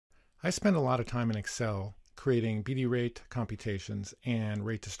I spend a lot of time in Excel creating BD rate computations and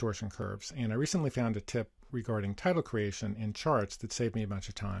rate distortion curves, and I recently found a tip regarding title creation in charts that saved me a bunch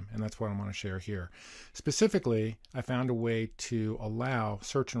of time, and that's what I want to share here. Specifically, I found a way to allow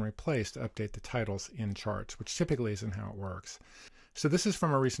search and replace to update the titles in charts, which typically isn't how it works. So this is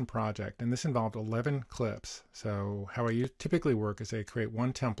from a recent project, and this involved 11 clips. So how I typically work is I create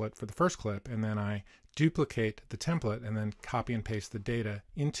one template for the first clip, and then I duplicate the template and then copy and paste the data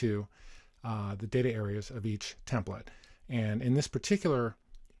into the data areas of each template. And in this particular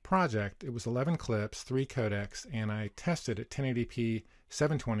project, it was 11 clips, 3 codecs, and I tested at 1080p,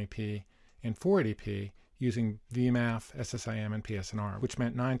 720p, and 480p using VMAF, SSIM, and PSNR, which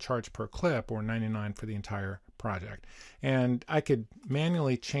meant 9 charts per clip, or 99 for the entire project. And I could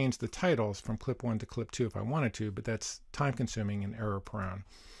manually change the titles from clip 1 to clip 2 if I wanted to, but that's time consuming and error prone.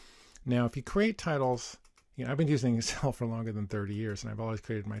 Now, if you create titles, I've been using Excel for longer than 30 years, and I've always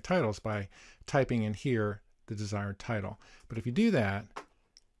created my titles by typing in here the desired title. But if you do that,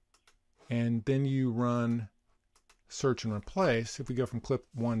 and then you run search and replace, if we go from clip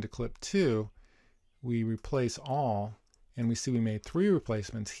 1 to clip 2, we replace all, and we see we made 3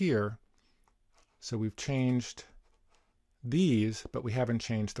 replacements here. So we've changed these, but we haven't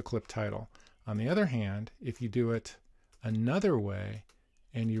changed the clip title. On the other hand, if you do it another way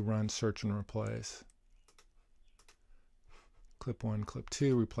and you run search and replace, clip 1, clip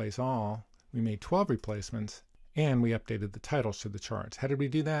 2, replace all, we made 12 replacements, and we updated the titles to the charts. How did we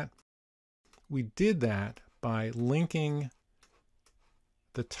do that? We did that by linking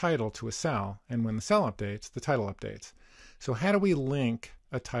the title to a cell, and when the cell updates, the title updates. So how do we link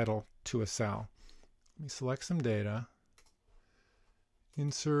a title to a cell? Let me select some data,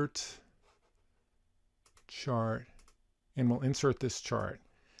 insert chart, and we'll insert this chart.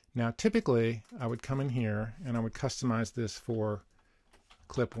 Now typically I would come in here and I would customize this for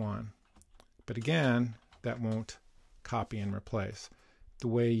clip 1, but again that won't copy and replace. The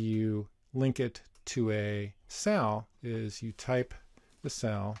way you link it to a cell is you type the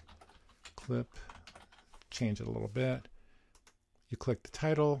cell, clip, change it a little bit, you click the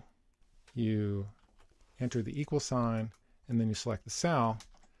title, you enter the equal sign, and then you select the cell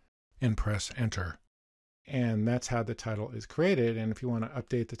and press enter. And that's how the title is created. And if you want to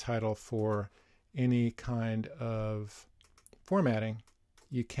update the title for any kind of formatting,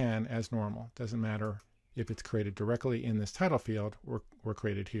 you can as normal. Doesn't matter if it's created directly in this title field or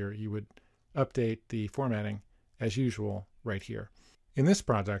created here. You would update the formatting as usual right here. In this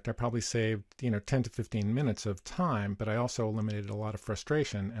project, I probably saved 10 to 15 minutes of time, but I also eliminated a lot of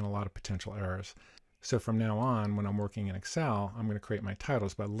frustration and a lot of potential errors. So from now on, when I'm working in Excel, I'm going to create my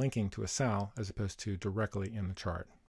titles by linking to a cell as opposed to directly in the chart.